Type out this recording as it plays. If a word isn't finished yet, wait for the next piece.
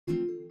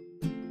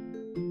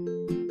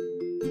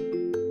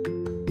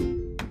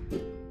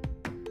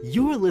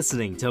You're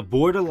listening to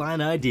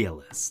Borderline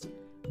Idealist.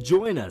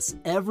 Join us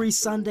every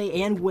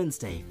Sunday and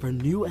Wednesday for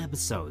new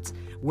episodes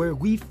where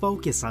we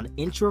focus on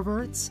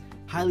introverts,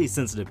 highly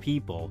sensitive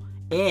people,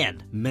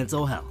 and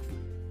mental health.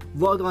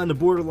 Log on to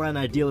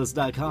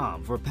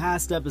BorderlineIdealist.com for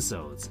past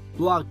episodes,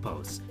 blog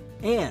posts,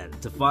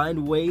 and to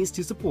find ways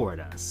to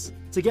support us.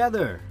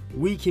 Together,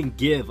 we can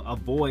give a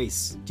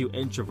voice to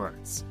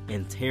introverts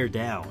and tear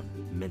down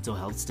mental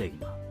health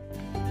stigma.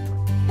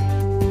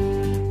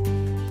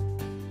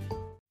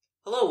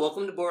 Hello,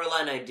 welcome to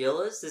Borderline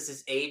Idealist. This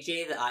is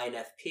AJ, the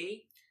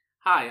INFP.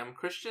 Hi, I'm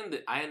Christian, the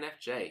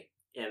INFJ.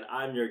 And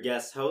I'm your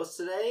guest host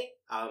today.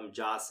 I'm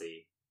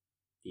Jossie,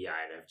 the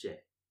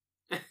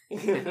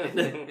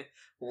INFJ.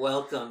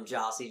 Welcome,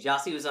 Jossie.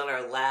 Jossie was on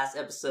our last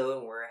episode,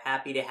 and we're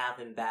happy to have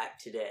him back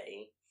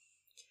today.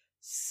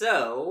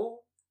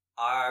 So,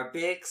 our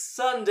big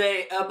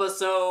Sunday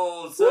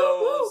episode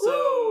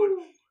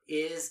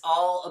is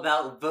all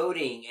about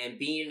voting and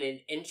being an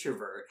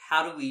introvert.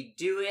 How do we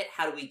do it?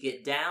 How do we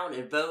get down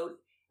and vote?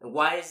 And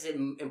why is it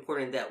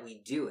important that we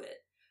do it?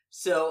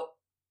 So,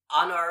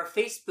 on our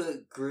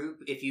Facebook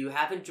group, if you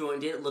haven't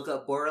joined it, look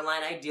up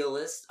Borderline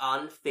Idealist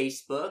on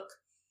Facebook.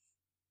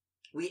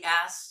 We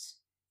asked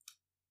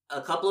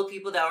a couple of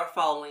people that are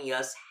following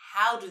us,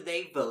 how do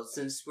they vote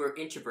since we're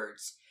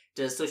introverts?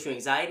 Does social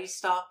anxiety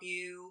stop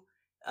you?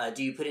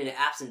 Do you put in an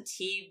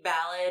absentee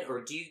ballot,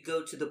 or do you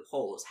go to the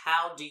polls?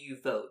 How do you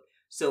vote?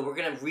 So we're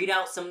going to read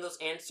out some of those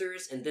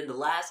answers, and then the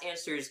last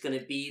answer is going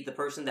to be the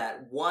person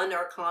that won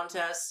our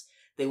contest.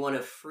 They won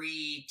a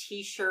free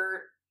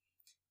t-shirt.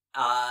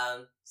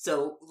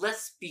 So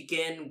let's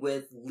begin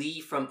with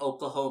Lee from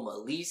Oklahoma.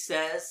 Lee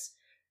says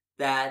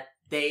that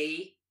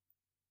they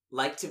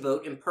like to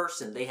vote in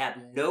person. They have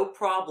no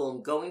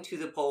problem going to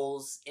the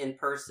polls in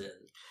person.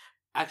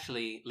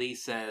 Actually, Lee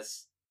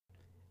says,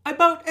 I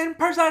vote in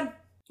person!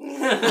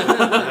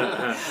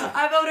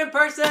 I vote in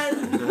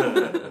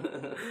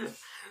person!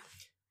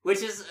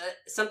 Which is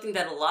something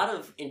that a lot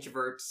of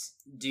introverts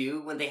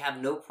do when they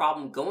have no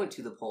problem going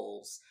to the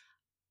polls.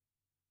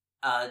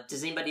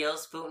 Does anybody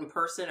else vote in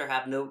person or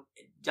have no...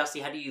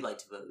 Jossie, how do you like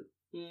to vote?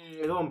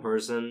 I go in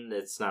person.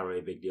 It's not really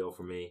a big deal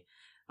for me.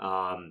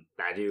 I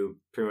do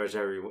pretty much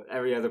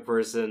every other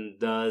person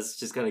does.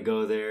 Just kind of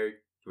go there,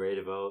 ready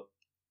to vote.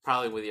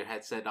 Probably with your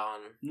headset on.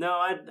 No,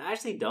 I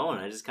actually don't.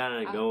 I just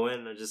kind of go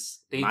in and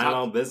just mind my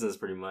own business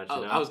pretty much. Oh,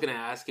 you know? I was going to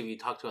ask if you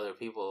talk to other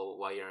people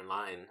while you're in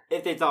line.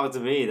 If they talk to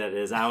me, that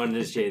is. I would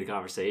initiate the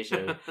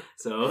conversation.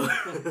 So,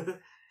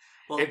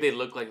 well, if they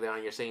look like they're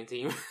on your same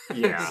team.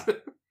 Yeah.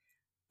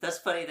 That's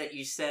funny that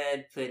you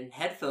said putting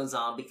headphones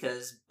on,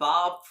 because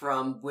Bob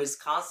from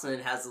Wisconsin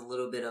has a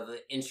little bit of an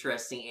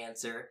interesting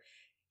answer.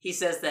 He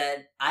says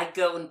that I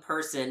go in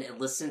person and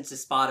listen to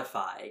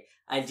Spotify.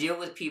 I deal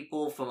with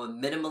people from a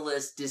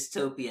minimalist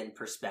dystopian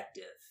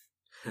perspective.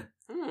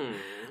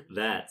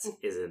 That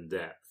is in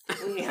depth.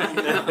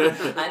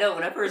 I know.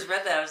 When I first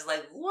read that, I was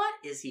like, what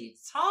is he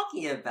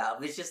talking about?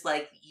 But it's just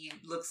like, he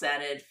looks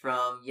at it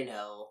from,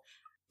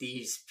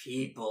 these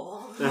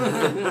people.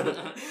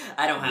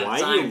 I don't have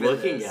Why time are you for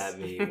looking this. at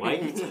me? Why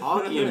are you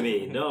talking to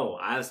me? No,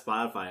 I have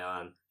Spotify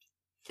on.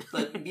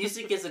 But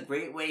music is a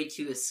great way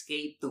to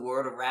escape the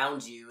world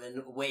around you in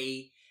a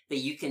way that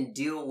you can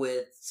deal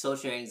with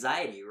social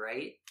anxiety,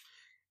 right?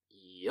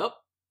 Yup.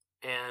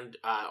 And,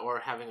 or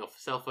having a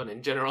cell phone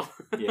in general.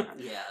 Yeah.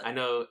 I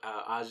know,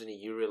 Ajani,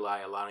 you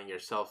rely a lot on your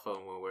cell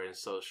phone when we're in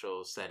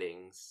social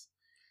settings.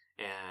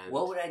 And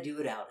what would I do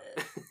without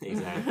it?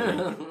 Exactly.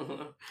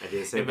 I do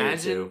the same thing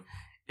too.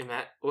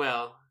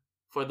 Well,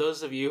 for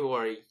those of you who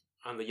are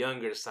on the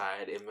younger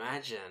side,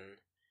 imagine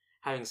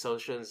having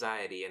social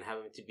anxiety and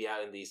having to be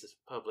out in these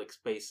public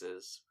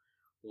spaces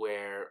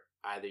where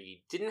either you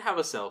didn't have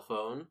a cell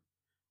phone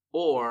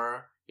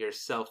or your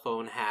cell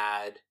phone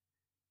had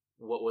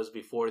what was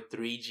before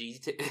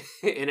 3G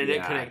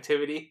internet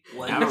connectivity.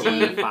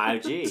 1G,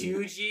 5G,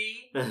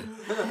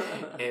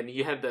 2G. And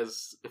you had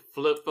those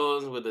flip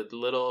phones with a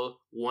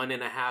little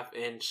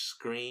 1.5-inch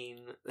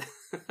screen.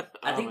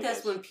 I think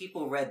that's when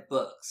people read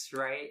books,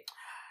 right?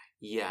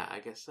 Yeah, I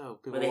guess so.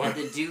 When they had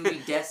the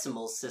Dewey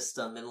Decimal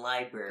System in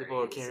libraries. People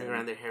were carrying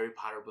around their Harry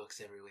Potter books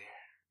everywhere.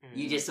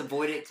 You just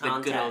avoided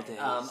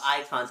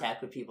eye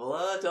contact with people.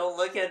 Oh, don't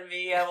look at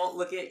me. I won't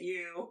look at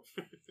you.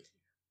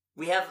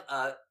 We have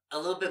a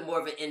little bit more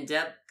of an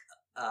in-depth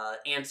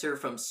answer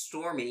from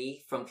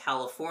Stormy from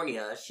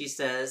California. She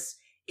says,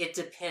 it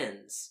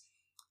depends.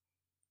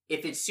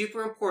 If it's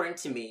super important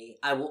to me,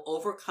 I will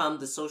overcome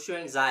the social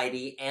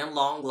anxiety and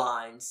long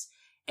lines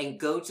and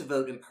go to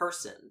vote in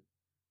person.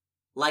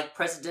 Like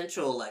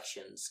presidential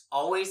elections,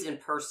 always in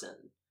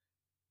person.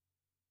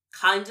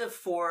 Kind of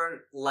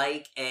for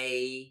like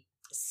a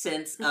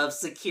sense of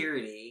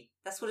security.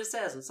 That's what it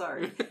says, I'm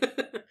sorry.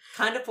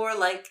 Kind of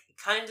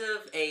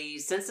a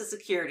sense of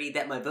security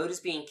that my vote is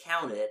being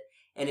counted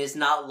and is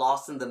not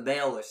lost in the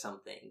mail or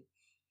something.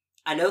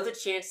 I know the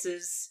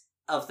chances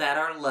of that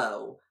are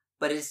low,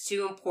 but it's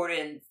too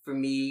important for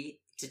me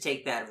to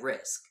take that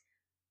risk.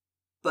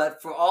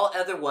 But for all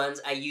other ones,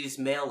 I use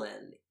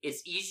mail-in.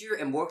 It's easier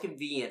and more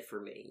convenient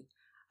for me.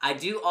 I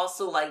do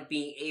also like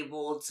being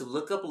able to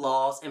look up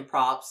laws and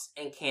props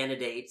and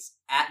candidates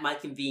at my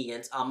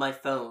convenience on my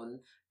phone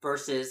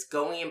versus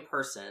going in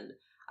person.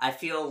 I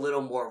feel a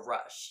little more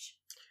rushed.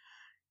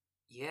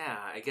 Yeah,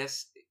 I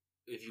guess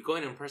if you're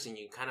going in person,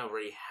 you kind of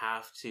already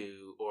have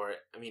to, or,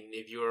 I mean,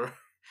 if you're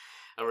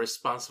a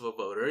responsible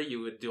voter,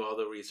 you would do all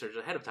the research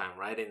ahead of time,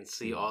 right? And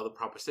see all the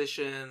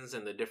propositions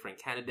and the different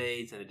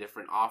candidates and the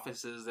different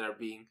offices that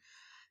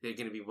they're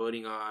going to be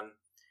voting on.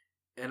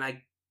 And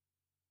I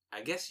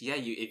guess, yeah,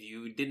 if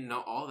you didn't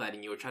know all that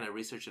and you were trying to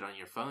research it on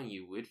your phone,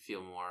 you would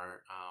feel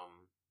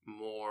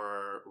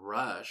more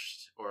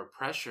rushed or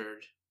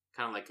pressured,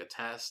 kind of like a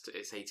test,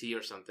 SAT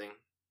or something.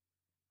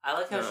 I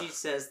like how she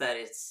says that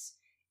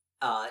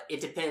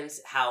it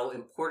depends how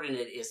important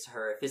it is to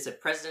her. If it's a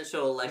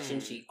presidential election,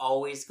 she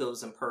always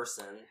goes in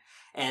person.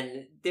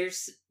 And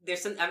there's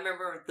some. I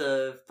remember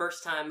the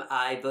first time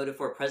I voted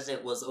for a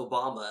president was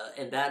Obama,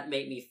 and that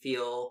made me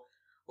feel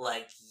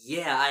like,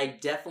 yeah, I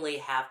definitely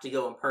have to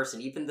go in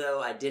person. Even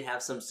though I did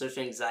have some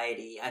social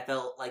anxiety, I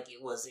felt like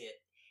it was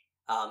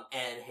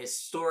an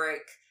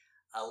historic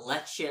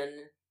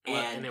election.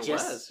 And it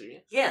just, was,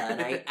 yeah,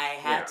 and I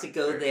had to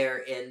go there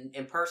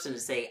in person to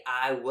say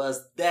I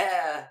was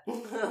there.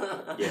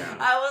 Yeah,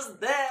 I was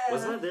there.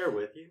 Wasn't I there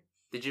with you?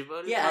 Did you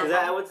vote? Yeah,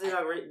 I went to the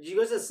inauguration. Did you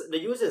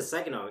go to the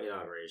second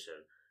inauguration?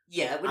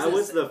 Yeah, I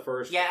went to the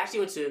first. Yeah, I actually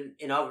went to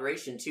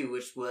inauguration too,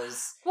 which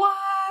was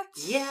what?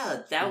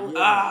 Yeah, that was.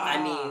 Yeah.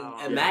 I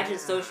mean, imagine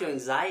social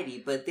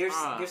anxiety, but there's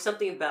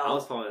something about. I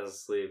was falling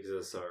asleep because it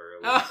was so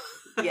early.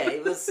 Yeah,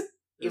 it was.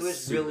 It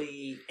was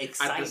really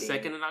exciting. At the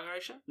second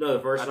inauguration? No, the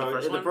first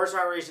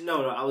inauguration.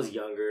 No, I was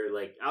younger.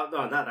 Like, no,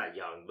 not that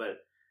young, but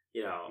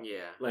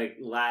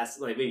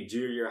like maybe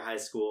junior year of high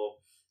school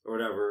or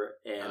whatever.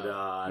 And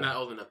not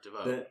old enough to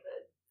vote.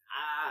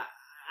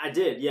 I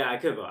did. Yeah, I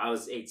could vote. I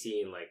was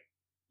 18. Like,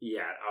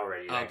 yeah,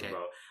 already. I could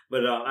vote.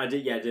 But I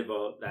did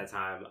vote that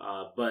time.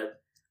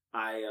 But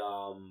I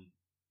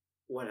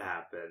what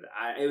happened?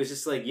 It was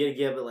just like you had to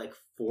get up at like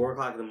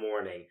 4:00 in the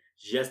morning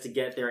just to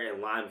get there in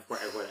line before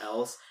everyone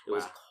else. It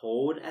was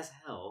cold as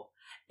hell,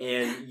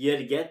 and you had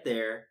to get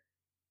there,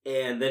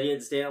 and then you had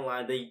to stay in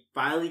line. Then you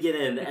finally get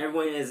in.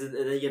 Everyone is, and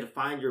then you had to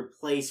find your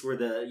place where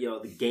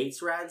the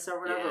gates were at and stuff,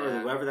 or whatever,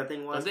 or whatever that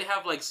thing was. Don't they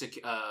have like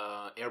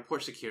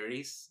airport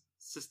securities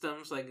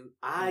systems? Like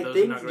I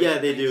think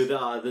they do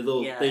the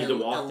little things to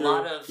walk through. A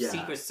lot of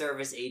Secret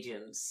Service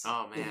agents.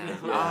 Oh man,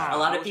 a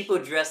lot of people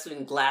dressed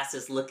in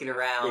glasses, looking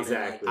around.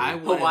 Exactly. In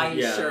like Hawaiian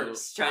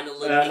shirts, trying to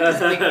look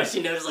distinguished.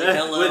 Notice like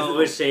hello,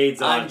 with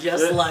shades on. I'm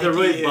just like they're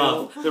really you.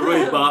 Buff. They're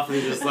really buff, and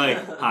they're just like,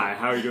 "Hi,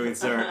 how are you doing,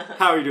 sir?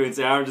 How are you doing,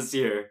 sir? I'm just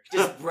here."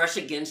 Just brush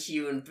against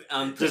you and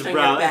push on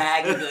your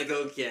bag and be like,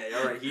 "Okay,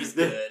 all right, he's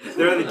good."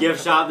 They're in the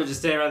gift shop. They're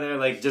just standing around there,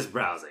 like just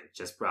browsing.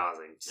 Just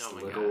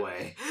look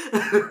away.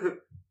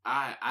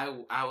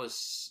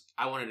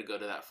 I wanted to go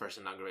to that first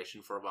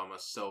inauguration for Obama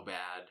so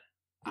bad.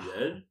 You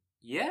did?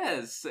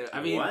 Yes.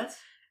 I mean, what?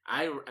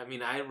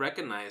 I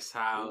recognized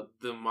how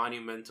the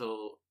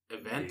monumental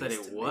event that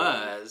it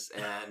was,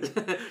 and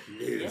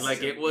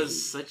like it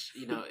was such,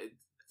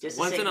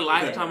 once in a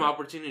lifetime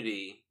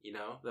opportunity,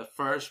 the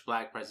first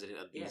black president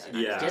of these.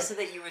 Just so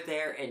that you were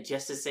there, and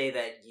just to say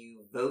that you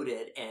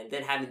voted, and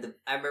then having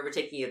I remember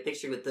taking a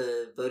picture with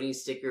the voting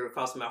sticker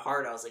across my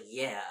heart. I was like,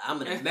 yeah, I'm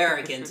an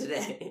American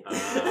today.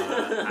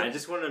 I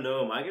just want to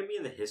know, am I going to be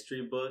in the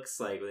history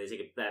books, like, when they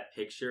take that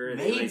picture and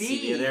Maybe. they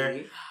see me in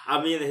there?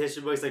 I'll be in the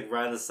history books, like,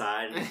 right on the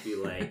side, and just be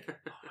like,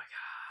 oh my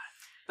god.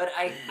 But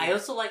I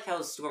also like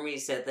how Stormy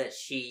said that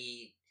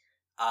she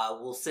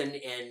will send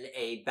in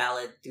a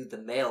ballot through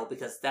the mail,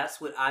 because that's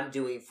what I'm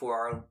doing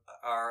for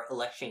our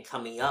election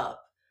coming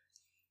up.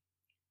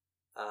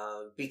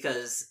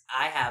 Because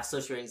I have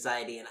social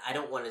anxiety and I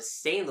don't want to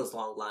stay in those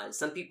long lines.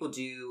 Some people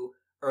do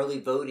early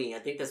voting. I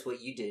think that's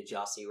what you did,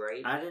 Jossie,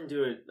 right? I didn't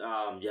do it.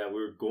 We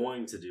were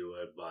going to do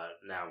it, but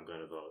now I'm going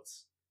to vote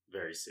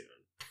very soon.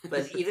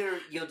 But either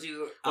you'll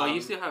do...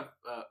 you still have...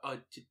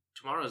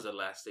 tomorrow's the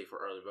last day for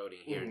early voting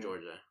here in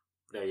Georgia.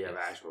 No, you have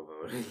actual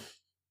voting.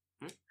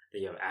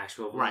 You have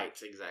actual voting.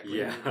 Right, exactly.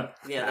 Yeah.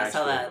 Yeah, that's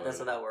how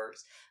that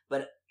works.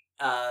 But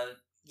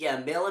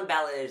mail-in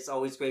ballot is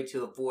always great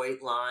to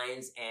avoid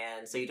lines,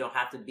 and so you don't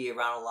have to be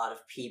around a lot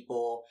of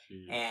people.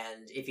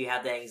 And if you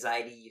have that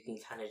anxiety, you can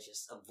kind of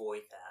just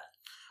avoid that.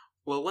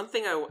 Well, one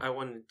thing I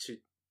wanted to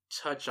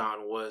touch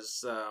on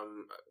was,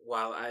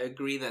 while I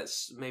agree that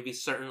maybe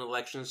certain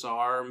elections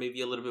are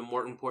maybe a little bit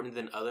more important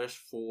than others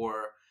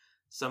for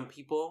some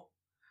people,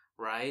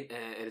 right?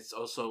 And it's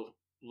also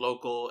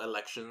local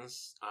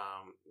elections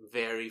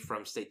vary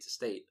from state to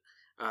state.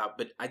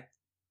 But I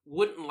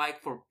wouldn't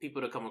like for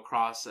people to come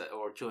across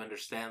or to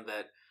understand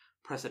that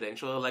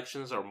presidential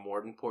elections are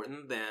more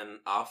important than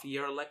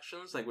off-year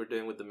elections, like we're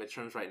doing with the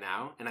midterms right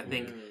now. And I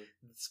think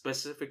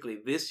specifically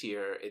this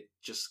year, it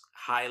just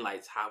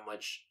highlights how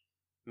much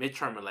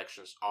midterm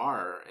elections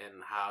are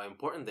and how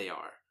important they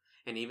are.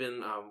 And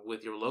even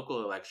with your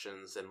local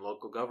elections and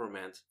local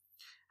government,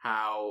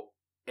 how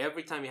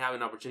every time you have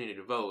an opportunity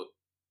to vote,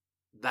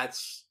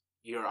 that's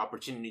your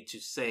opportunity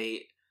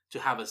to to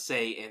have a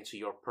say into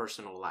your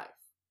personal life.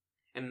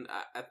 And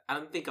I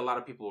don't think a lot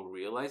of people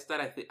realize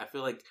that. I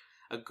feel like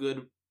a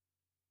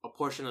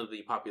portion of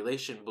the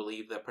population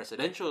believe that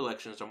presidential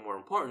elections are more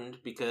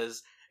important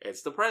because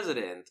it's the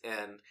president.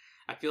 And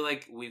I feel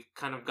like we've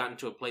kind of gotten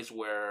to a place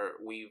where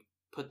we've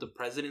put the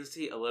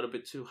presidency a little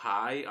bit too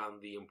high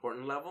on the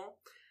important level,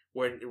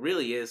 where it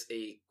really is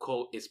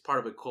is part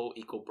of a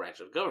co-equal branch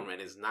of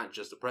government. It's not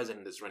just the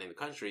president that's running the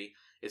country,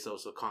 it's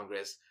also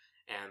Congress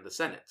and the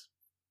Senate.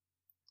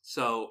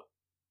 So,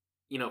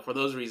 for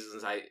those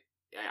reasons, I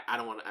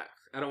don't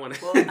want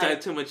to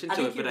dive too much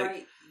into it. But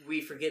right. We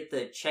forget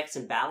the checks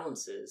and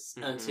balances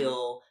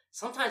until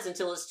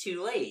it's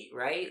too late,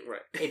 right?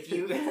 Right. If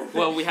you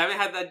well, we haven't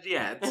had that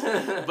yet,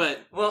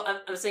 but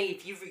I'm saying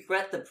if you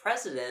regret the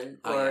president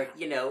or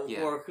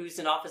who's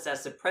in office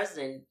as the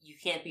president, you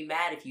can't be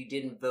mad if you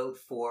didn't vote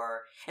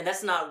for. And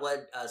that's not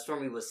what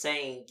Stormy was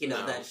saying.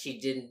 That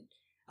she didn't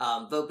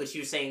vote, but she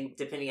was saying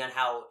depending on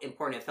how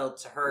important it felt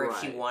to her,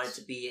 if she wanted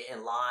to be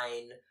in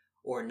line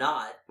or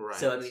not. Right.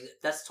 So, I mean,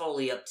 that's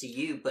totally up to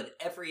you. But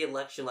every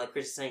election, like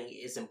Chris is saying,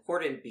 is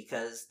important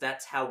because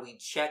that's how we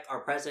check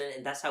our president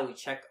and that's how we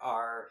check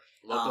our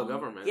local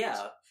government.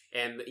 Yeah.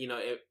 And,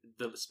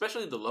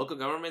 especially the local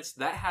governments,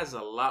 that has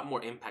a lot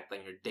more impact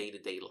on your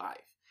day-to-day life.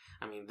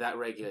 I mean, that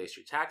regulates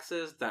your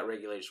taxes. That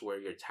regulates where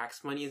your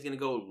tax money is going to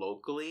go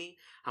locally.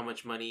 How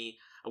much money.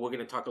 We're going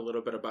to talk a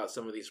little bit about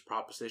some of these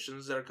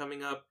propositions that are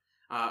coming up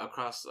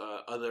across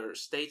other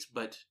states.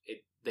 But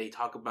they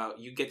talk about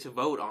you get to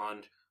vote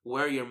on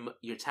where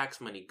your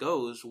tax money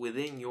goes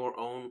within your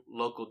own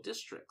local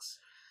districts,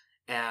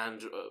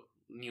 and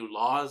new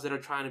laws that are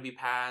trying to be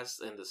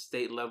passed in the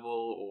state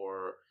level,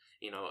 or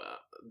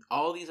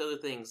all these other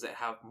things that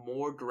have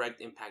more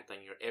direct impact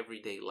on your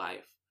everyday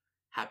life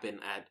happen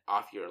at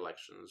off-year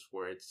elections,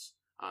 where it's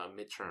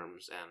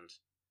midterms and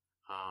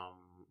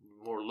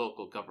more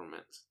local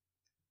government.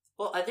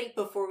 Well, I think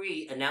before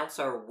we announce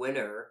our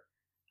winner,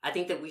 I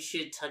think that we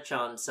should touch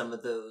on some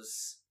of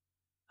those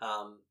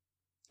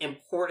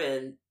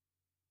important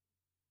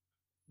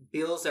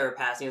bills that are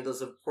passing,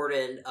 those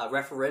important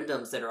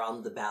referendums that are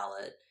on the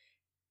ballot.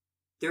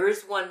 There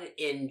is one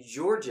in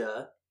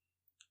Georgia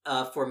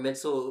for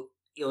mental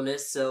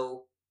illness.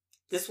 So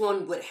this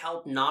one would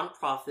help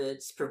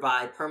nonprofits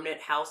provide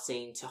permanent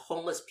housing to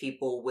homeless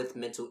people with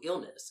mental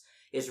illness.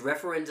 It's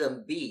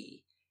Referendum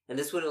B, and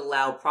this would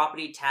allow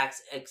property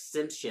tax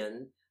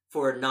exemption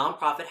for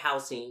nonprofit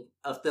housing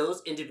of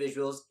those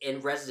individuals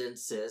in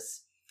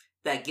residences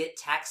that get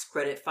tax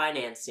credit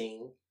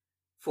financing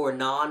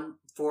from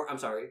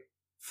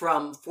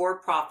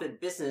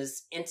for-profit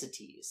business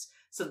entities.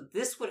 So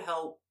this would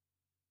help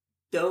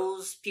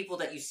those people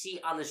that you see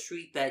on the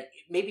street that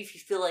maybe if you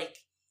feel like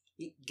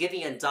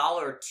giving $1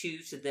 or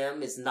 $2 to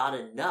them is not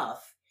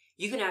enough,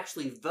 you can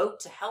actually vote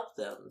to help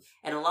them.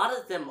 And a lot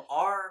of them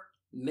are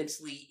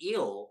mentally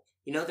ill.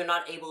 They're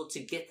not able to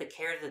get the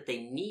care that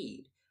they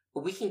need.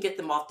 But we can get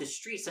them off the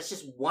streets. That's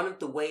just one of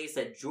the ways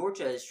that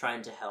Georgia is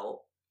trying to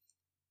help.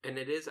 And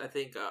it is, I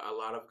think, a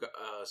lot of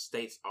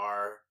states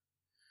are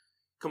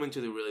coming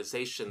to the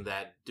realization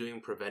that doing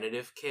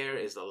preventative care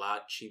is a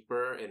lot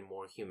cheaper and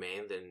more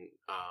humane than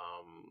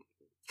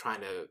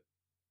trying to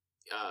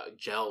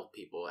gel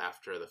people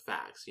after the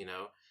facts.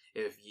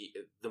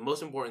 The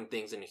most important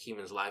things in a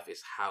human's life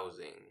is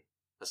housing,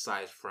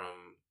 aside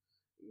from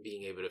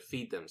being able to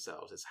feed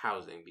themselves. It's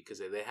housing,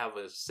 because if they have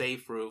a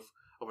safe roof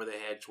over their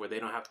heads where they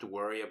don't have to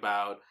worry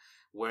about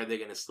where they're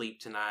going to sleep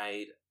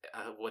tonight,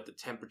 what the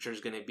temperature is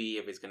going to be,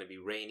 if it's going to be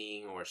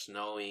raining or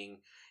snowing,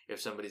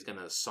 if somebody's going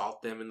to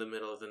assault them in the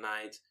middle of the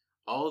night.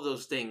 All of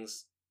those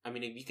things, I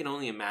mean, if you can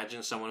only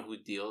imagine someone who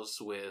deals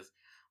with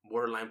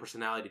borderline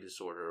personality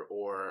disorder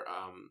or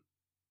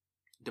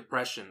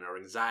depression or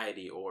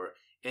anxiety or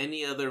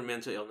any other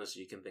mental illness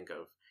you can think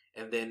of,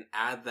 and then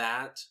add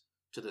that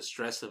to the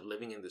stress of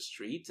living in the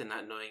streets and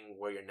not knowing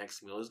where your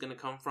next meal is going to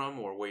come from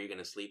or where you're going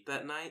to sleep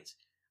that night,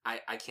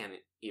 I can't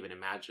even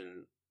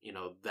imagine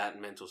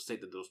that mental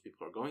state that those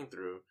people are going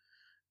through.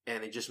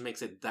 And it just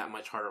makes it that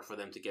much harder for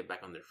them to get back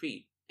on their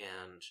feet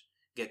and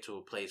get to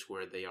a place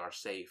where they are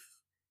safe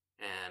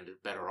and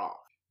better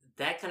off.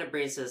 That kind of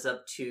brings us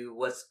up to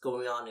what's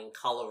going on in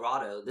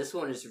Colorado. This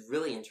one is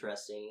really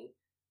interesting.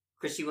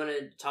 Chris, you want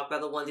to talk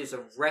about the one? There's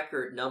a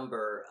record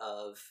number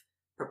of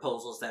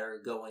proposals that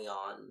are going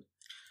on.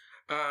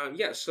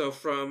 So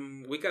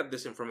we got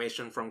this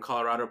information from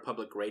Colorado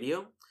Public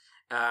Radio.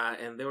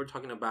 And they were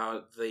talking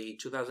about the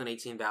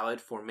 2018 ballot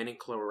for many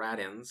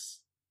Coloradans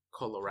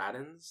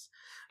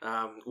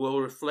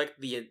will reflect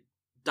the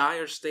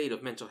dire state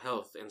of mental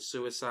health and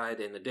suicide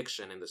and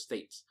addiction in the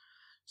state.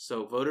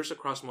 So voters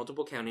across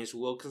multiple counties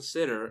will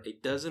consider a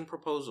dozen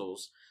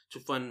proposals to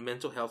fund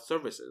mental health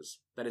services.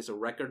 That is a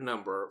record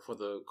number for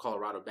the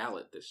Colorado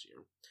ballot this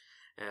year.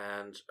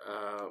 And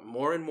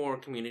more and more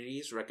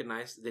communities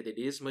recognize that it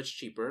is much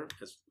cheaper,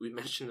 as we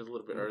mentioned a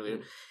little bit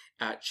earlier,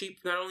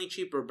 not only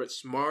cheaper, but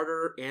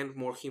smarter and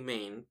more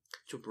humane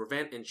to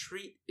prevent and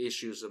treat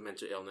issues of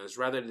mental illness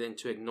rather than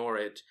to ignore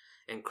it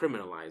and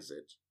criminalize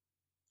it.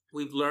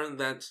 We've learned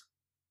that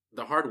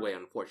the hard way,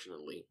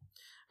 unfortunately.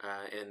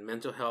 And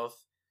mental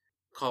health,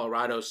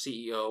 Colorado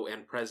CEO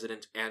and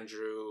President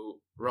Andrew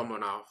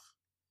Romanoff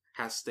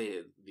has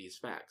stated these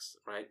facts,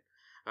 right?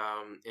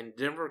 In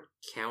Denver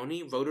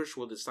County, voters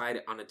will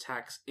decide on a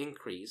tax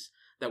increase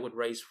that would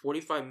raise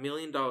 $45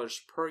 million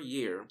per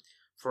year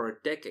for a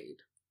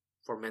decade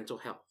for mental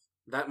health.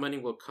 That money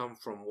will come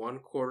from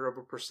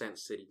 0.25%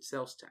 city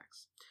sales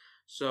tax.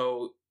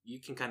 So you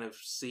can kind of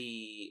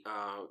see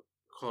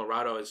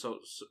Colorado, and so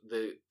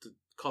the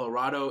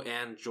Colorado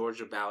and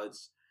Georgia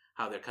ballots,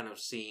 how they're kind of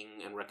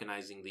seeing and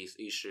recognizing these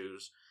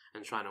issues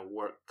and trying to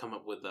come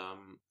up with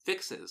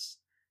fixes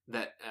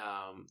that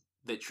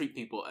treat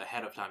people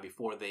ahead of time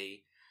before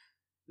they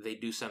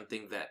do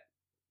something that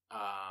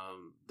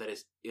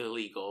is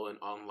illegal and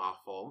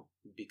unlawful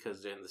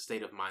because they're in the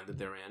state of mind that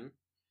they're in,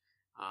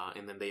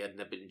 and then they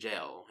end up in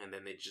jail, and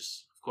then they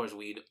just, of course,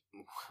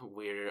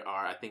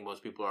 I think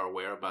most people are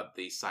aware about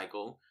the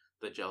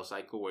jail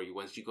cycle, where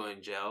once you go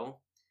in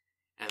jail,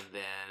 and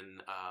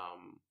then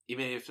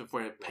even if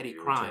for a petty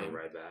crime,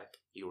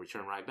 you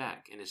return right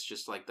back, and it's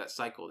just like that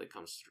cycle that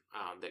comes through,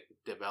 that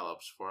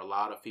develops for a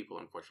lot of people,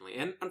 unfortunately.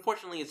 And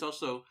unfortunately,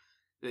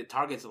 it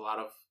targets a lot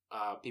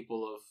of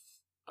people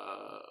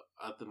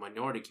of the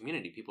minority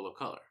community, people of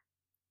color.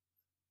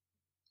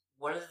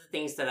 One of the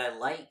things that I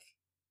like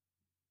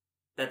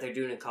that they're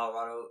doing in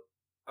Colorado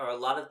are a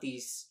lot of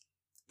these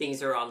things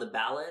that are on the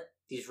ballot,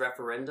 these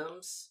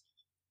referendums,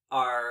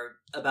 are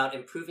about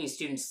improving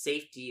student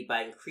safety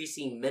by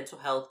increasing mental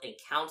health and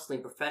counseling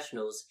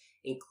professionals,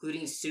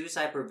 including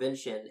suicide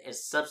prevention and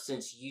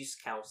substance use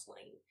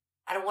counseling.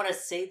 I don't want to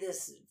say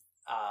this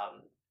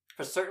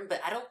for certain,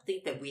 but I don't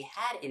think that we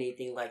had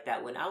anything like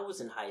that when I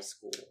was in high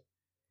school.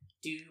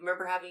 Do you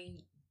remember having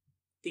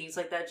things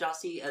like that,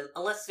 Jossie?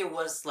 Unless there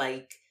was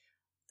like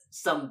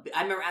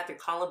I remember after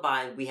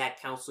Columbine, we had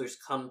counselors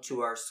come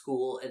to our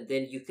school, and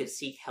then you could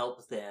seek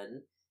help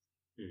then.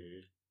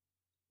 Mm-hmm.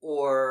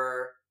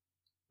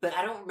 But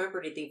I don't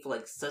remember anything for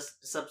like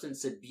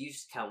substance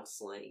abuse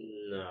counseling.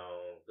 No,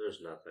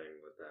 there's nothing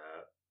with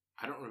that.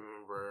 I don't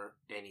remember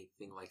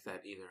anything like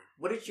that either.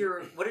 What did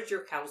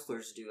your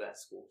counselors do at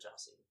school,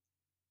 Jossie?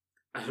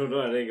 I don't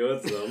know. I didn't go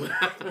to them.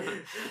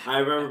 I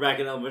remember back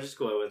in elementary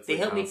school, I went to They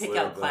helped me pick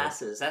out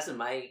classes. That's in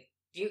my.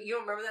 You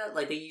don't remember that?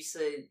 Like they used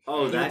to.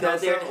 Oh, that go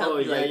there to help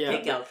you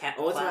pick out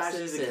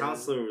classes. Actually, the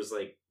counselor was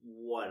like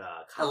what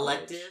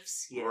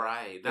electives. Yeah.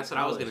 Right. That's what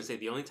I was gonna say.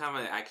 The only time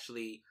I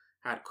actually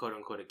had quote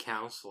unquote a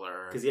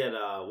counselor, because he had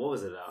what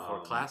was it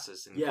for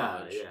classes in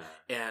college.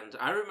 And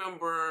I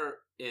remember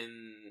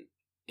in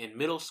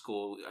middle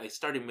school, I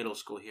started middle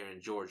school here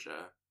in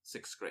Georgia,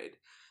 6th grade.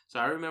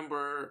 So I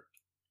remember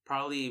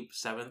probably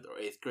 7th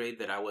or 8th grade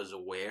that I was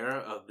aware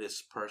of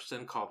this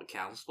person called a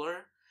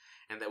counselor,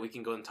 and that we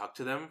can go and talk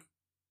to them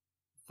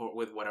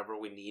with whatever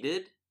we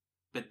needed.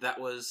 But that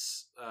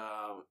was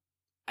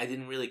I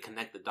didn't really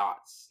connect the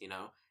dots. It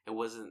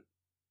wasn't.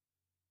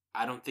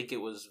 I don't think it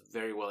was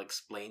very well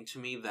explained to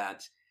me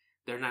that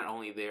they're not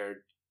only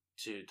there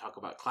to talk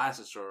about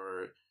classes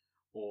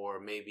or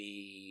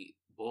maybe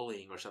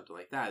bullying or something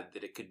like that,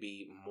 that it could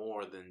be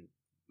more than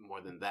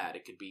that.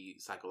 It could be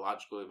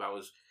psychological. If I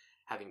was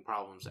having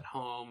problems at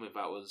home, if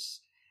I was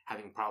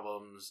having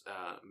problems,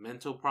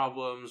 mental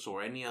problems,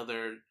 or any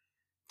other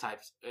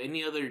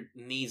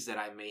needs that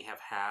I may have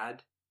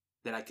had,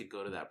 that I could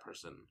go to that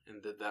person,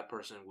 and that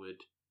person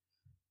would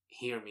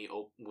hear me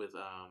with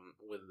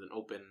an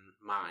open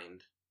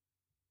mind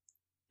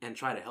and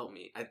try to help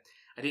me. I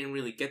didn't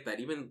really get that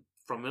even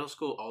from middle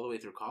school all the way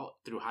through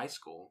high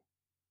school.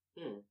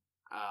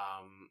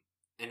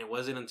 And it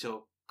wasn't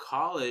until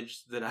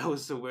college that I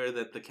was aware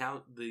that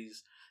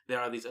there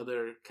are these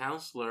other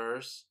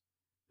counselors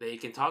that you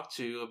can talk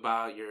to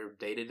about your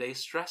day-to-day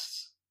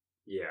stress.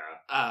 Yeah.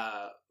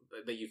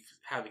 That you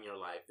have in your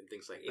life and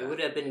things like that. It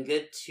would have been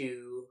good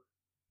to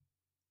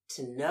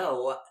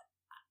know.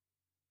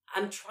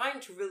 I'm trying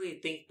to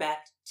really think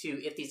back to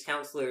if these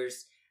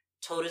counselors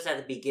told us at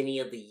the beginning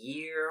of the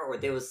year, or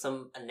there was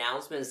some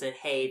announcement that said,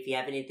 "Hey, if you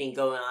have anything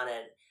going on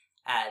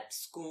at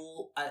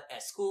school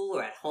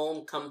or at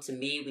home, come to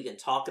me. We can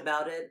talk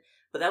about it."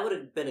 But that would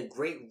have been a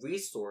great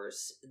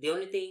resource. The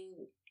only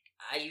thing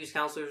I use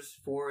counselors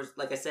for is,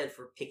 like I said,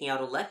 for picking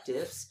out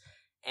electives,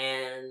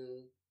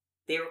 and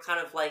they were kind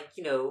of like,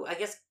 I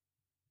guess.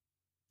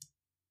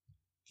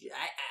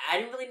 I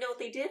didn't really know what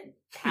they did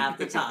half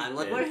the time.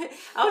 Like,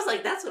 I was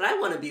like, that's what I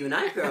want to be when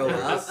I grow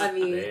up. I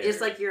mean, it's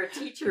like you're a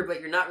teacher,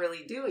 but you're not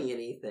really doing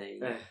anything.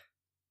 Yeah,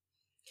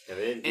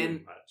 they didn't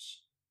do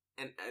much.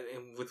 And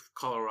with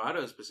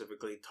Colorado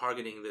specifically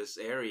targeting this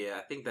area,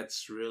 I think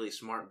that's really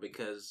smart,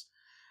 because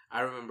I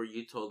remember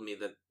you told me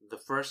that the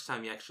first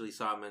time you actually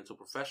saw a mental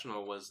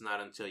professional was not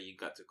until you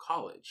got to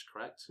college,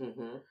 correct?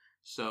 Mm-hmm.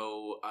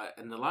 So,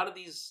 and a lot of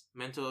these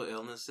mental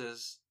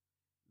illnesses,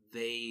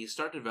 they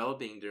start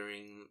developing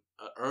during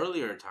an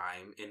earlier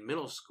time in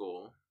middle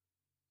school,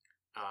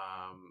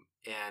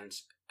 and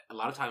a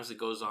lot of times it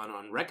goes on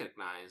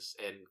unrecognized,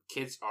 and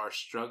kids are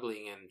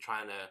struggling and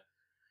trying to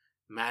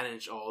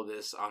manage all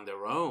this on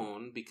their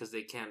own because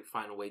they can't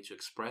find a way to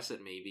express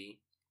it maybe,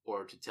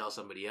 or to tell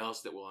somebody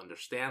else that will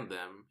understand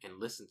them and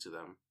listen to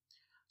them.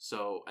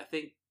 So I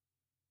think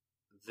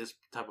this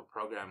type of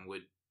program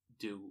would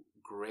do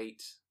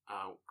great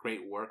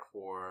work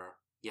for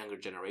younger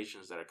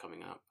generations that are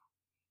coming up.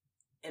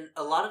 And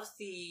a lot of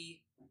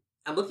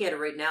I'm looking at it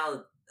right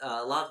now,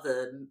 a lot of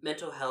the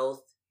mental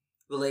health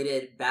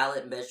related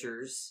ballot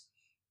measures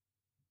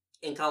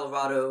in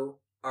Colorado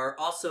are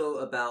also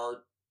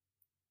about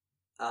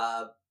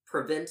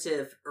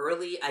preventive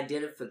early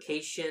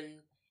identification,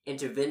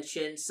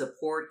 intervention,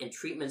 support, and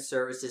treatment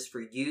services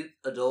for youth,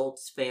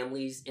 adults,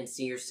 families, and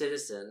senior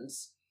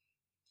citizens.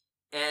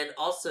 And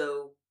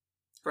also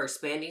for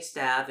expanding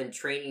staff and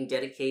training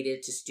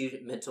dedicated to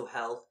student mental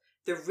health.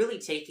 They're really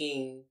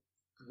taking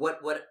what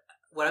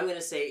I'm going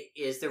to say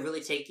is they're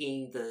really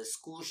taking the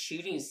school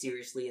shooting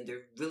seriously, and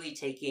they're really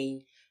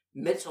taking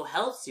mental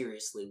health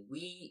seriously.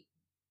 We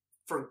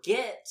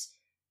forget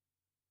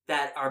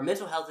that our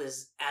mental health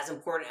is as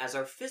important as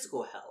our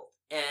physical health,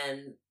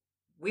 and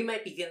we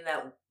might be getting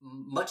that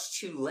much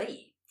too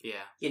late.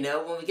 Yeah. You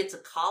know, when we get to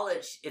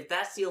college, if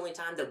that's the only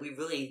time that we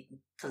really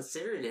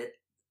considered it,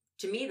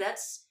 to me,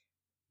 that's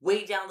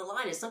way down the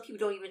line, and some people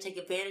don't even take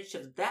advantage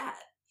of that.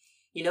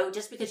 You know,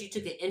 just because you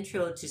took an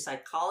intro to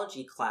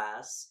psychology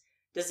class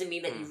doesn't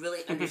mean that you really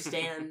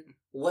understand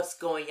what's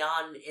going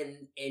on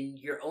in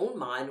your own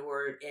mind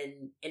or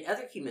in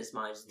other humans'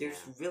 minds. There's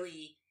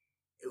really,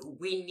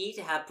 we need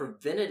to have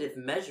preventative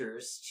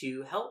measures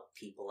to help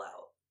people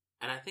out.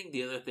 And I think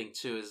the other thing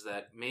too is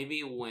that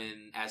maybe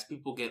as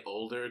people get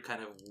older,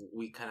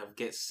 we kind of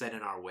get set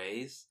in our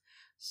ways.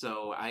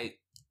 So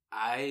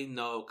I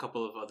know a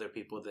couple of other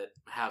people that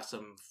have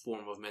some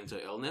form of mental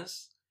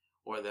illness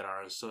or that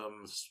are on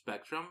some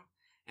spectrum,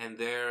 and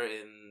they're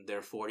in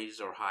their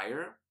 40s or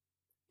higher,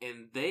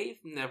 and they've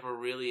never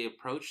really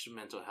approached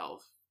mental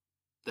health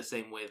the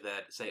same way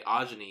that, say,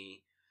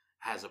 Ajani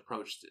has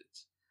approached it.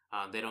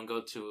 They don't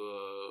go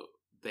to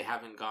they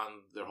haven't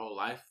gone their whole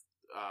life.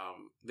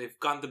 They've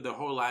gone through their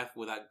whole life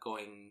without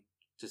going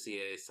to see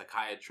a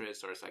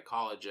psychiatrist or a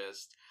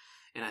psychologist.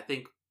 And I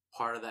think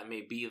part of that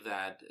may be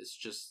that it's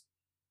just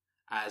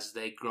as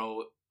they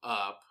grow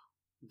up,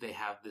 they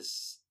have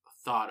this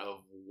thought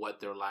of what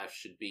their life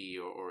should be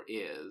or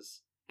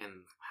is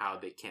and how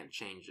they can't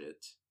change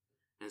it.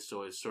 And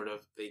so it's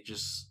they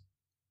just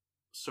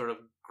sort of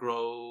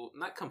grow,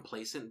 not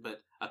complacent,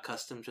 but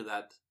accustomed to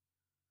that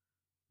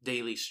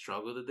daily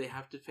struggle that they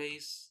have to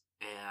face,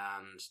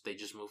 and they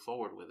just move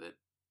forward with it.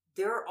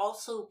 There are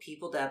also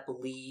people that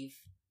believe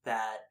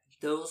that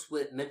those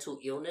with mental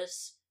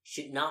illness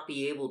should not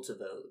be able to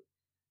vote.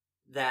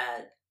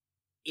 That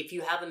if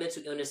you have a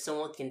mental illness,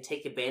 someone can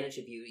take advantage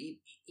of you,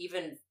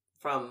 even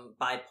from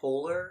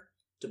bipolar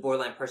to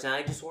borderline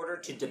personality disorder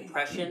to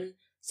depression.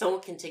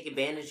 Someone can take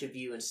advantage of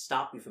you and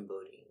stop you from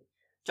voting.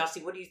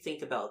 Jossie, what do you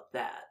think about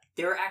that?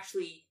 There are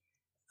actually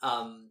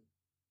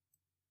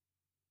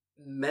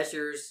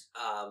measures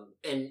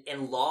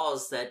and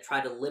laws that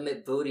try to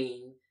limit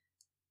voting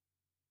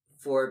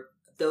for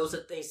those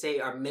that they say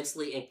are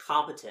mentally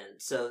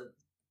incompetent. So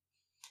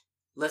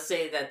let's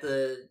say that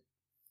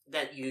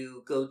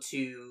you go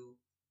to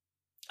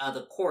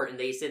the court and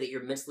they say that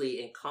you're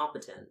mentally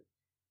incompetent.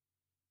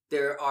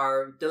 There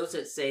are those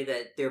that say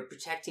that they're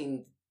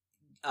protecting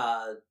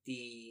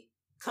the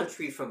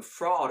country from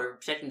fraud or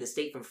protecting the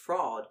state from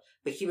fraud,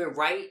 but human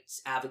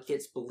rights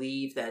advocates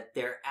believe that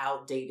they're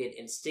outdated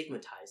and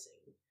stigmatizing.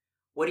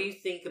 What do you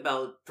think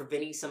about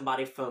preventing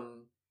somebody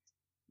from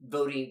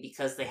voting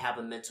because they have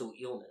a mental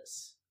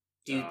illness?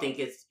 Do you think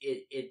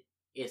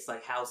it's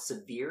like how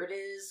severe it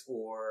is,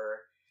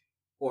 or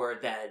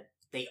that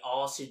they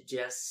all should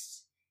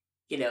just,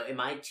 am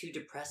I too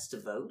depressed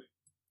to vote?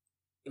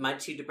 Am I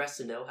too depressed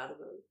to know how to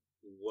vote?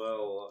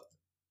 Well,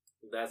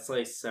 that's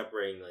like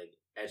separating like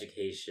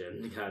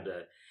education kind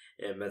of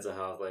and mental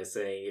health. Like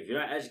saying if you're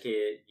not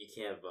educated, you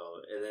can't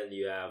vote, and then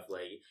you have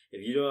like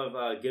if you don't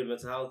have good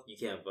mental health, you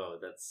can't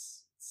vote.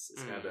 It's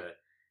kind of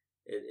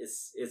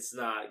it's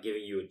not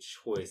giving you a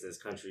choice. This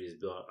country is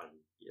built on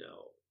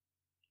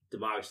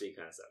democracy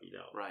kind of stuff.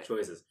 Right.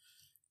 Choices.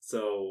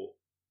 So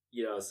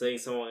saying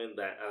someone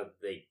that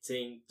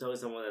telling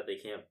someone that they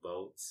can't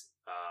vote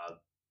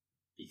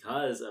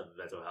because of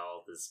mental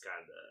health is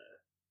kind of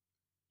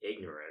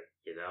ignorant,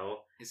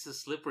 It's a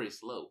slippery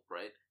slope,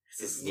 right?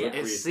 It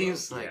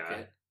seems like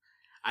it.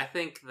 I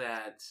think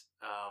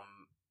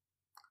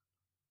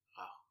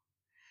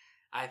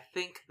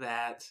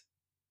that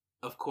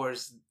of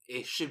course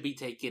it should be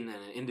taken in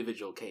an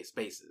individual case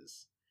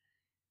basis.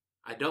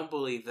 I don't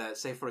believe that,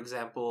 say for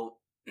example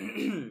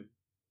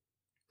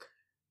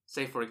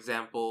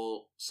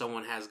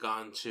someone has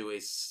gone to a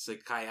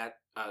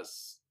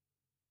psychiatrist.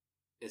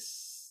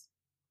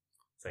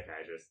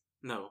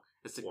 No,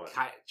 a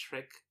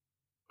psychiatric.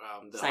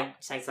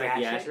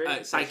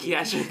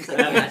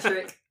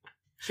 Psychiatric.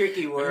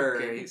 Tricky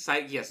word. Okay. A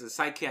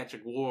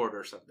psychiatric ward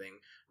or something,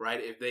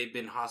 right? If they've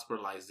been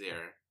hospitalized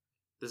there,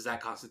 does that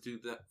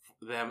constitute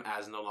them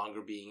as no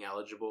longer being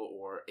eligible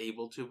or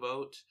able to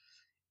vote?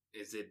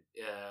 is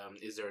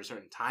there a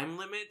certain time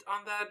limit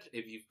on that?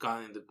 If you've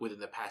gone within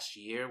the past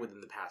year,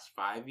 within the past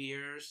 5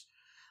 years,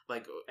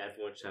 like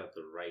everyone should have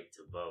the right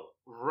to vote.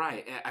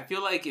 Right. I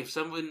feel like if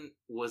someone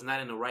was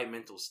not in the right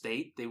mental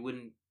state, they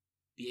wouldn't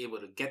be able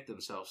to get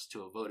themselves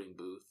to a voting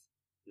booth.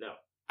 No,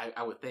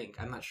 I would think.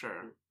 I'm not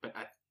sure, but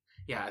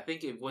I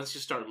think once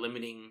you start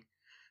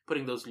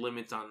putting those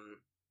limits on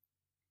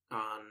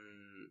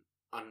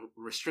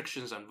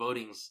restrictions on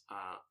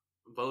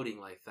voting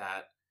like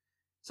that,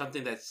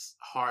 something that's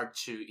hard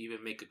to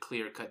even make a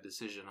clear-cut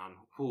decision on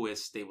who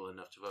is stable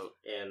enough to vote.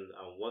 And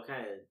what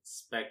kind of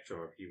spectrum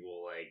are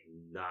people like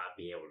not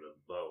being able to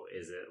vote?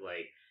 Is it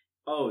like,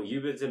 oh,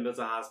 you've been to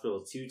mental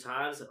hospital 2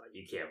 times,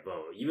 you can't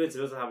vote. You've been to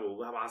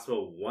mental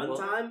hospital one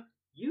time,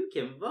 you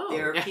can vote.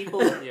 There are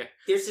people. Yeah.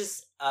 There's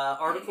this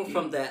article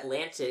from The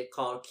Atlantic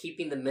called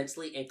 "Keeping the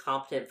Mentally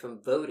Incompetent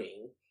from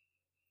Voting,"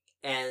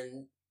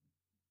 and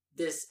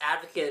this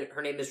advocate,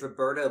 her name is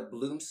Roberta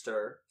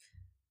Bloomster.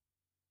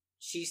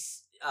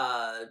 She's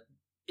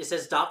it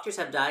says doctors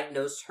have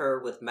diagnosed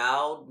her with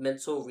mild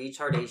mental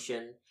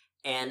retardation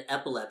and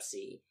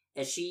epilepsy,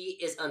 and she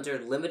is under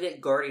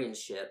limited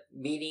guardianship,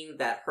 meaning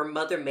that her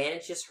mother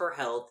manages her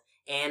health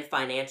and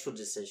financial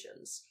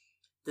decisions.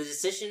 The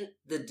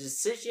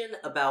decision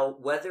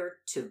about whether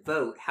to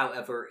vote,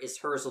 however, is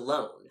hers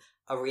alone,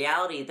 a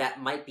reality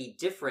that might be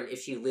different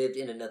if she lived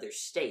in another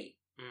state.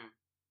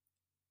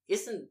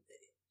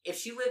 If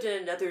she lived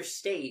in another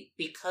state,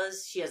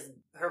 because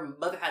her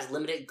mother has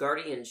limited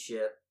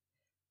guardianship,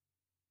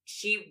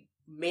 she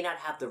may not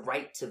have the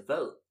right to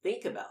vote.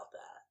 Think about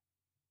that.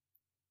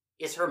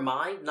 Is her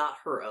mind not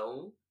her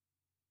own?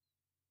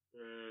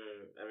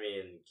 I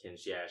mean, can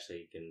she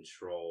actually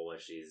control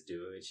what she's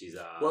doing?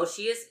 Well,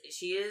 she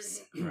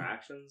is her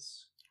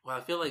actions. Well,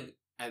 I feel like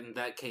in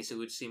that case, it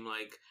would seem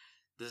like,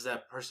 does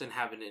that person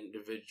have an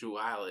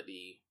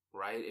individuality?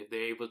 Right? If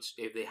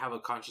they have a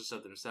conscience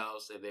of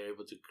themselves, if they're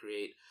able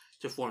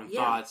to form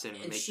thoughts and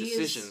make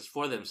decisions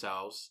for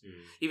themselves,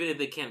 even if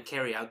they can't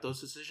carry out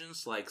those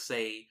decisions, like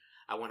say,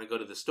 I want to go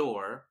to the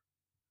store,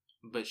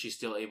 but she's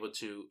still able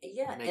to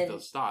make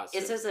those thoughts.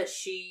 It says that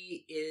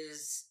she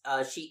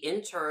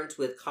interned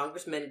with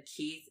Congressman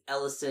Keith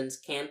Ellison's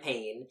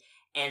campaign,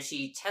 and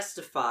she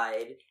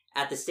testified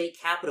at the state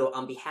capitol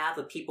on behalf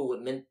of people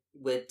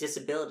with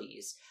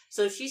disabilities.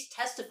 So she's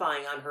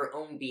testifying on her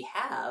own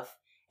behalf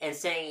and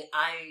saying,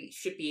 I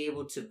should be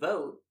able to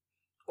vote,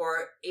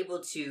 or able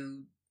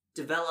to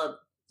develop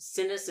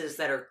sentences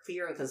that are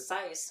clear and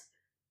concise.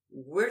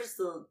 Where does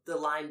the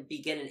line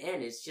begin and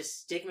end? It's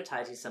just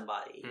stigmatizing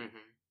somebody.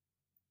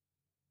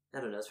 I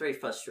don't know. It's very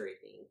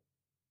frustrating.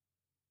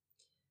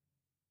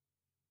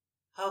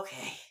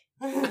 Okay.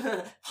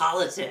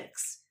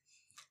 Politics.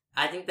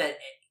 I think that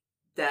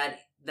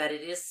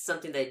it is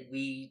something that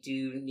we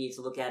do need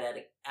to look at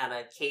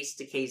a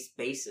case-to-case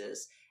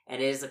basis. And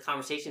it is a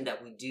conversation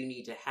that we do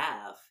need to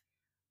have.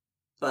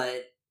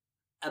 But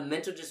a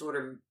mental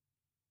disorder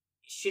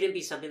shouldn't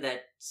be something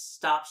that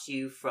stops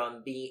you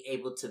from being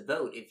able to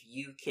vote. If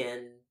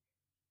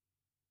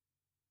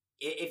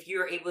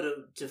you're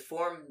able to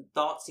form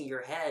thoughts in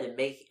your head and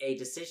make a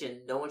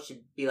decision, no one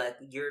should be like,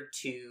 you're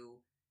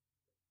too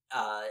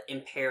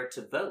impaired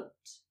to vote.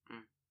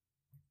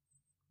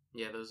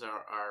 Yeah, those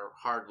are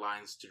hard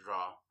lines to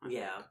draw.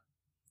 I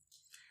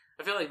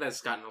feel like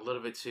that's gotten a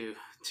little bit too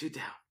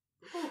down.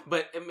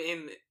 But, I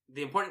mean,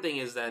 the important thing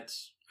is that,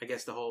 I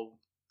guess the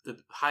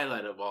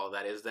highlight of all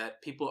that is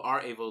that people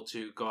are able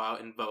to go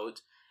out and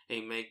vote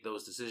and make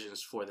those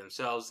decisions for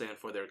themselves and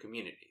for their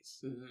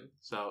communities.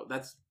 So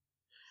that's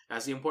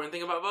the important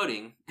thing about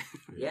voting.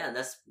 Yeah, and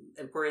that's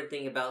the important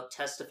thing about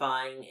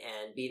testifying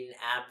and being an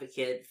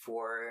advocate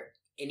for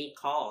any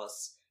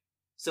cause.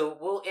 So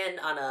we'll end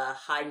on a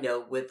high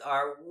note with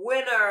our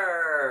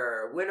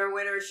winner!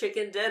 Winner,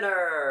 chicken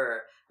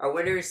dinner! Our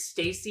winner is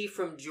Stacy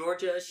from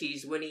Georgia.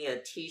 She's winning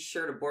a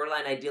t-shirt, a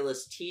Borderline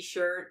Idealist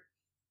t-shirt.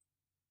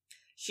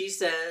 She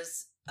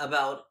says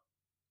about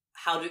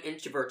how do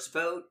introverts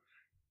vote.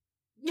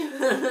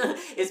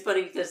 It's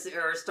funny because it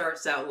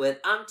starts out with,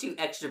 I'm too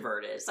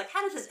extroverted. It's like,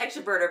 how did this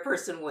extroverted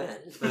person win?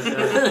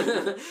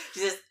 She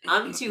says,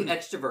 I'm too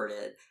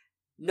extroverted.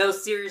 No,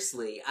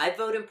 seriously, I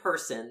vote in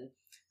person.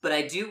 But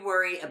I do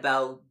worry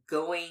about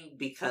going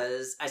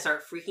because I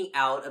start freaking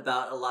out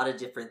about a lot of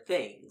different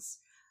things.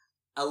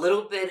 A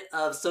little bit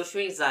of social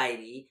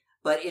anxiety,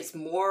 but it's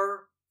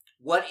more,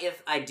 what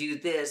if I do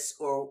this?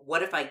 Or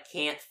what if I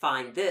can't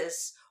find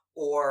this?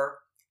 Or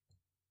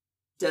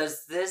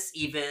is this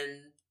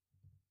even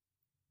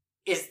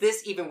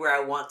where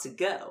I want to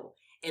go?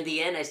 In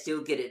the end, I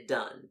still get it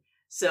done.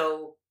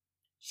 So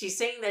she's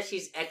saying that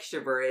she's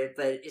extroverted,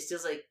 but it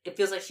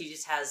feels like she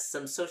just has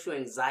some social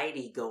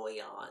anxiety going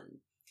on.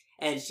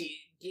 And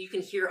you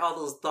can hear all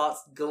those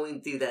thoughts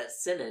going through that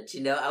sentence,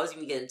 you know? I was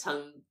even getting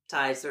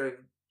tongue-tied sort of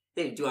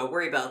thing. Do I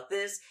worry about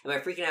this? Am I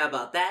freaking out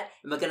about that?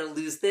 Am I going to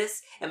lose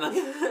this? Am I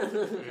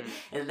gonna...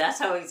 And that's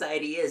how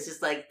anxiety is.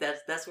 Just like,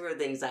 that's where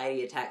the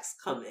anxiety attacks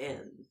come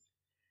in.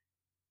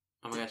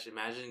 Oh my gosh,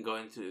 imagine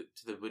going to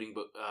the voting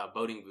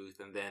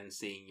booth and then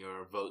seeing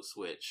your vote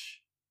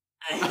switch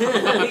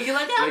You're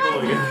like, oh my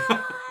god,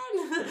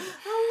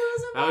 I'm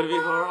losing that would be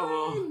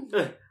horrible.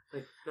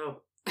 Like,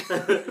 no.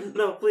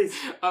 No, please.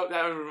 Oh,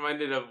 that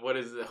reminded of what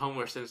is it,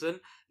 Homer Simpson?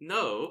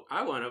 No,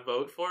 I want to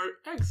vote for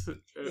X.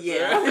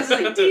 Yeah, it's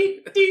like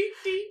dee, dee,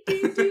 dee,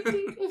 dee, dee,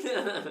 dee.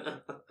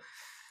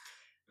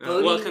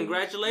 Well,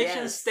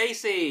 congratulations,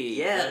 Stacy.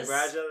 Yes,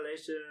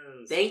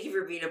 congratulations. Thank you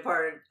for being a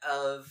part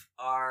of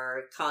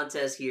our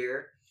contest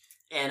here.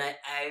 And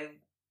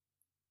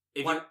if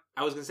you want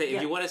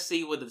to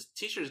see what the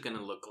t-shirt is going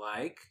to look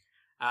like,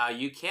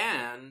 you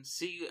can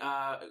see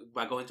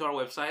by going to our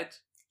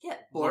website. Yeah,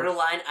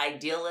 Borderline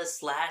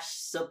Idealist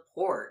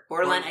 /support.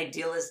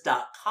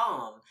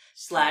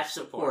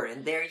 BorderlineIdealist.com/support.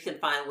 And there you can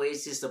find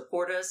ways to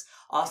support us.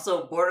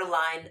 Also,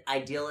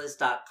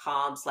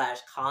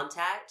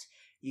 BorderlineIdealist.com/contact.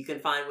 You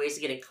can find ways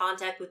to get in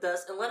contact with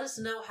us and let us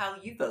know how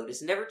you vote.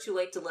 It's never too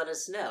late to let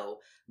us know.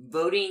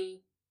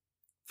 Voting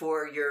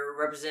for your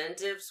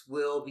representatives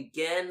will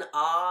begin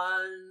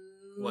on...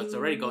 What's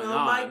already going on.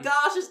 Oh my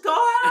gosh, it's going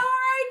on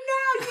right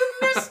now! You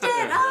missed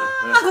it!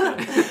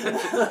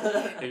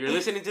 If you're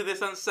listening to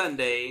this on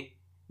Sunday...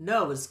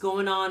 No, it's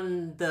going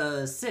on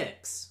the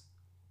 6th.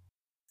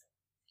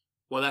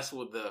 Well, that's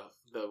what the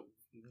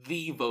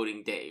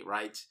voting day,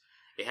 right?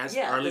 It has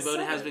early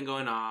voting has been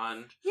going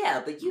on.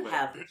 Yeah, but you've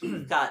got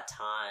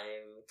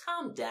time.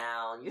 Calm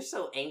down. You're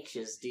so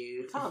anxious,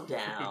 dude. Calm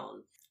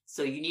down.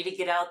 So you need to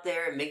get out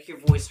there and make your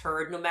voice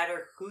heard no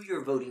matter who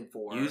you're voting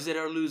for. Use it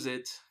or lose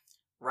it.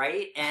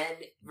 Right?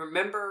 And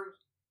remember,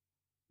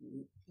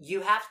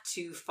 you have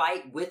to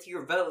fight with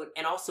your vote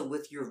and also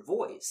with your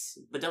voice.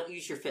 But don't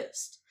use your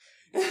fist.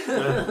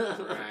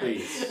 Right.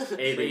 Please.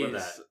 Anything with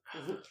that.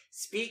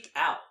 Speak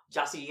out.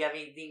 Jossie, you have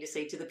anything to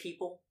say to the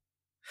people?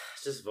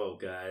 Just vote,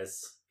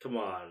 guys. Come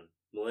on.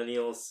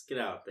 Millennials, get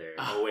out there.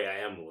 Oh, wait, I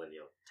am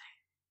millennial.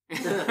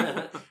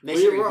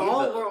 We're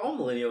all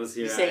millennials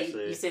here,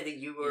 actually. You say that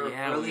you were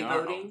early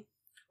voting?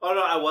 Oh,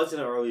 no, I was in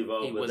an early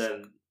vote, but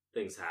then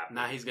things happened.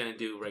 Now he's going to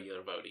do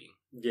regular voting.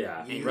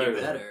 Yeah. You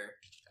better.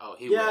 Oh,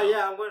 he will.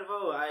 Yeah, I'm going to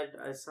vote. I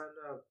signed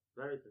up.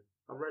 Everything.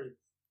 I'm ready.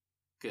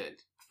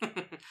 Good.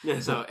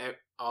 So,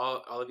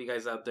 all of you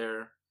guys out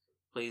there,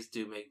 please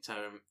do make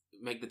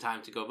the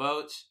time to go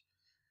vote.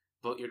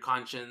 Vote your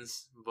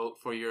conscience. Vote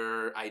for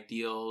your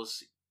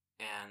ideals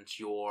and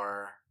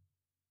your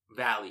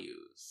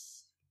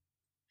values.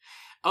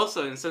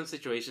 Also, in some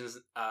situations,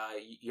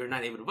 you're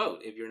not able to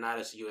vote. If you're not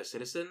a U.S.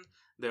 citizen,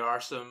 there are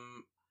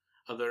some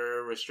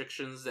other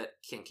restrictions that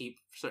can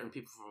keep certain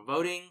people from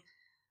voting.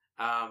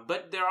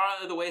 But there are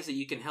other ways that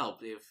you can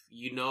help. If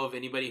you know of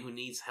anybody who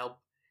needs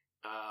help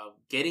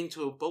getting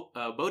to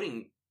a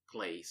voting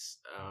place,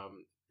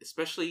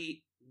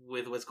 especially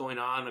with what's going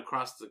on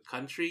across the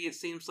country, it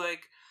seems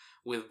like,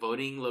 with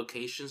voting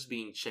locations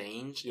being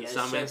changed in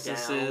some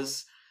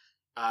instances.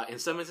 In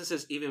some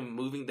instances, even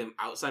moving them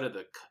outside of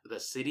the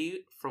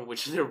city from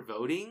which they're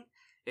voting,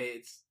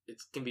 it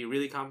can be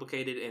really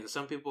complicated, and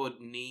some people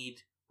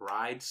need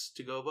rides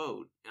to go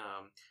vote.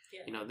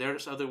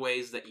 There's other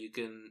ways that you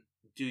can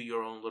do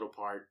your own little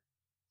part.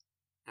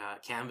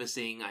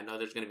 Canvassing. I know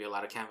there's going to be a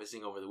lot of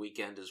canvassing over the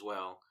weekend as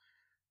well.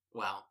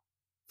 Well,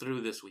 through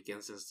this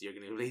weekend, since you're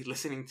going to be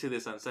listening to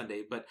this on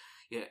Sunday. But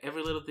yeah,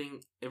 every little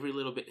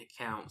bit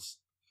counts.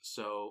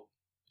 So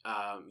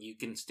you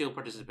can still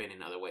participate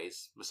in other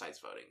ways besides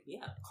voting.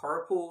 Yeah,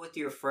 carpool with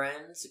your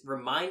friends.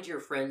 Remind your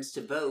friends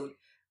to vote.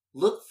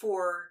 Look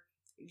for,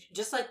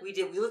 just like we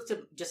did, we looked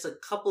at just a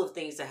couple of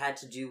things that had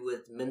to do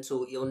with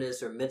mental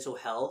illness or mental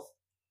health.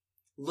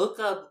 Look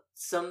up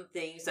some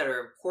things that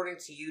are important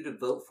to you to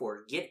vote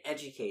for. Get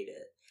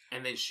educated.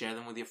 And then share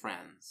them with your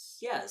friends.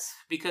 Yes.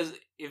 Because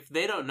if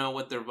they don't know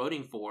what they're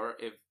voting for,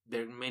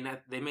 they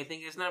may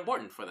think it's not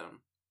important for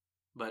them.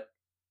 But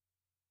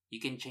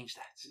you can change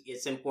that.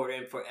 It's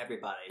important for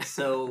everybody.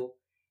 So,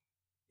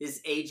 this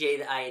is AJ,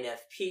 the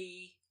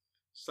INFP.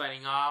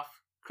 Signing off,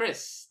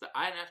 Chris, the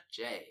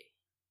INFJ.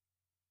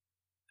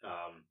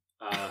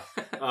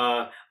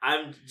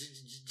 I'm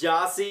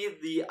Jossie,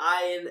 the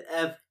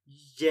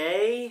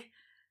INFJ.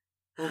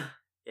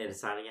 And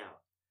signing out.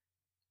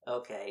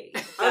 Okay,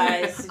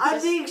 guys.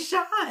 I'm being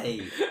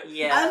shy.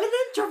 Yeah. I'm an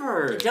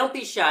introvert. Don't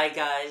be shy,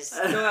 guys.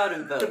 Go out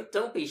and vote.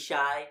 Don't be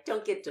shy.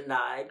 Don't get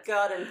denied. Go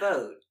out and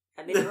vote.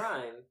 I didn't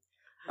rhyme.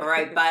 All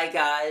right, bye,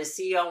 guys.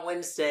 See you on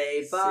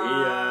Wednesday. Bye. See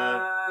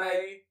ya.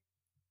 Bye.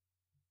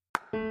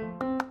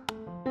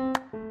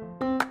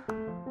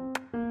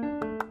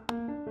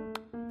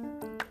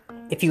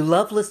 If you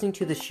love listening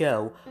to the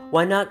show,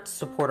 why not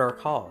support our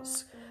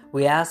cause?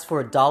 We ask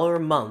for $1 a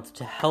month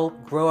to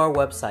help grow our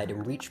website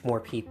and reach more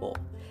people.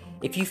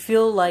 If you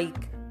feel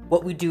like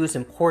what we do is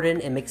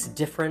important and makes a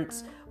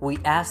difference, we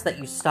ask that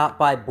you stop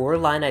by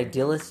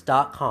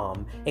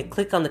BorderlineIdealist.com and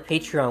click on the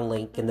Patreon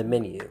link in the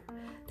menu.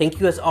 Thank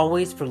you as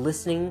always for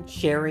listening,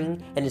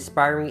 sharing, and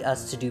inspiring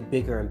us to do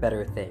bigger and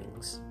better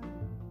things.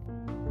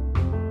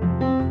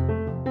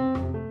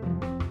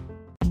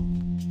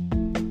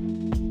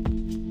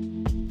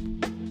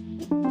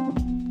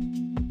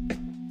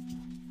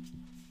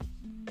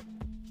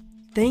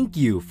 Thank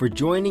you for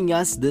joining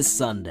us this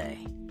Sunday.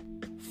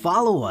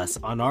 follow us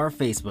on our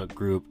Facebook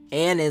group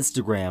and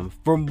Instagram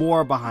for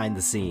more behind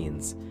the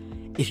scenes.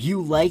 If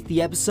you like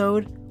the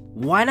episode,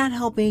 why not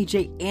help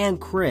AJ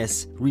and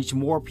Chris reach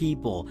more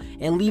people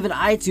and leave an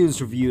iTunes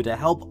review to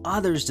help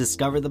others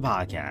discover the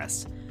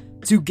podcast?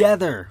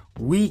 Together,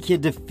 we can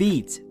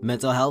defeat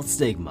mental health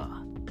stigma.